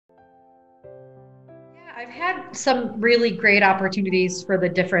I've had some really great opportunities for the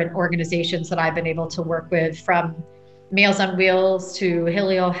different organizations that I've been able to work with, from Meals on Wheels to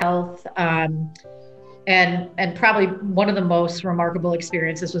Hilio Health. And probably one of the most remarkable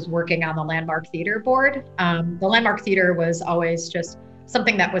experiences was working on the Landmark Theater board. The Landmark Theater was always just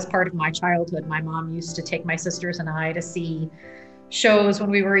something that was part of my childhood. My mom used to take my sisters and I to see shows when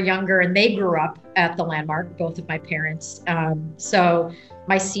we were younger, and they grew up at the Landmark, both of my parents. So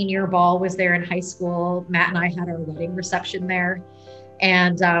my senior ball was there in high school. Matt and I had our wedding reception there.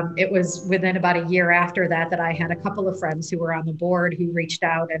 And it was within about a year after that I had a couple of friends who were on the board who reached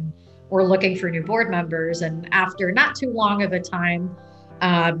out and were looking for new board members. And after not too long of a time,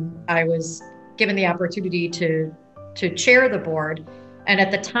 I was given the opportunity to chair the board. And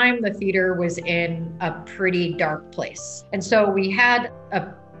at the time, the theater was in a pretty dark place. And so we had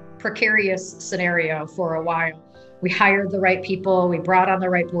a precarious scenario for a while. We hired the right people, we brought on the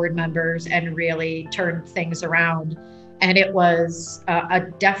right board members, and really turned things around. And it was a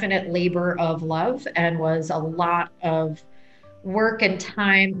definite labor of love and was a lot of work and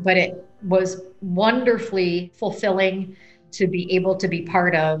time, but it was wonderfully fulfilling to be able to be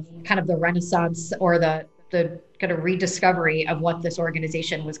part of kind of the renaissance, or the kind of rediscovery of what this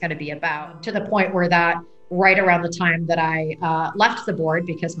organization was going to be about, to the point where that right around the time that I left the board,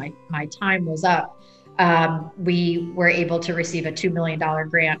 because my time was up, we were able to receive a $2 million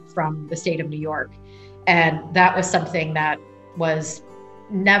grant from the state of New York. And that was something that was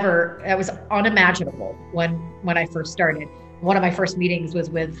unimaginable when I first started. One of my first meetings was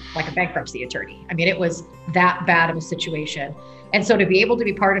with like a bankruptcy attorney. I mean, it was that bad of a situation. And so to be able to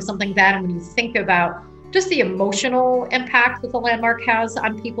be part of something like that, and when you think about just the emotional impact that the Landmark has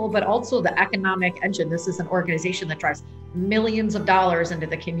on people, but also the economic engine. This is an organization that drives millions of dollars into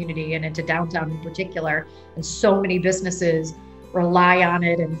the community and into downtown in particular. And so many businesses rely on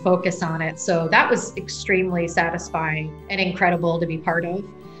it and focus on it. So that was extremely satisfying and incredible to be part of.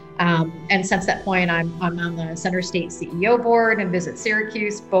 And since that point, I'm on the Center State CEO board and Visit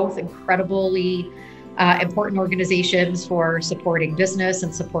Syracuse, both incredibly important organizations for supporting business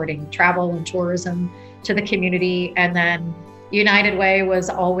and supporting travel and tourism to the community. And then United Way was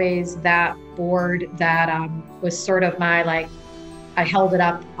always that board that was sort of I held it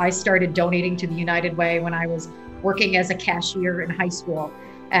up. I started donating to the United Way when I was working as a cashier in high school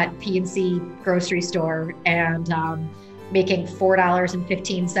at P&C grocery store, and making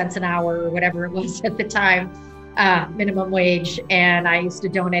 $4.15 an hour or whatever it was at the time, minimum wage. And I used to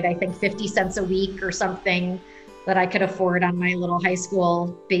donate, I think, 50 cents a week or something that I could afford on my little high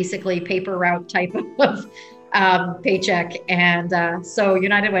school, basically paper route type of paycheck. And so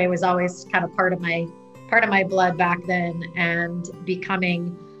United Way was always kind of part of my blood back then, and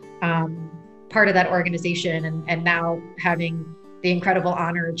becoming part of that organization, and now having the incredible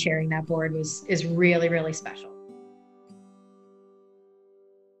honor of chairing that board is really, really special.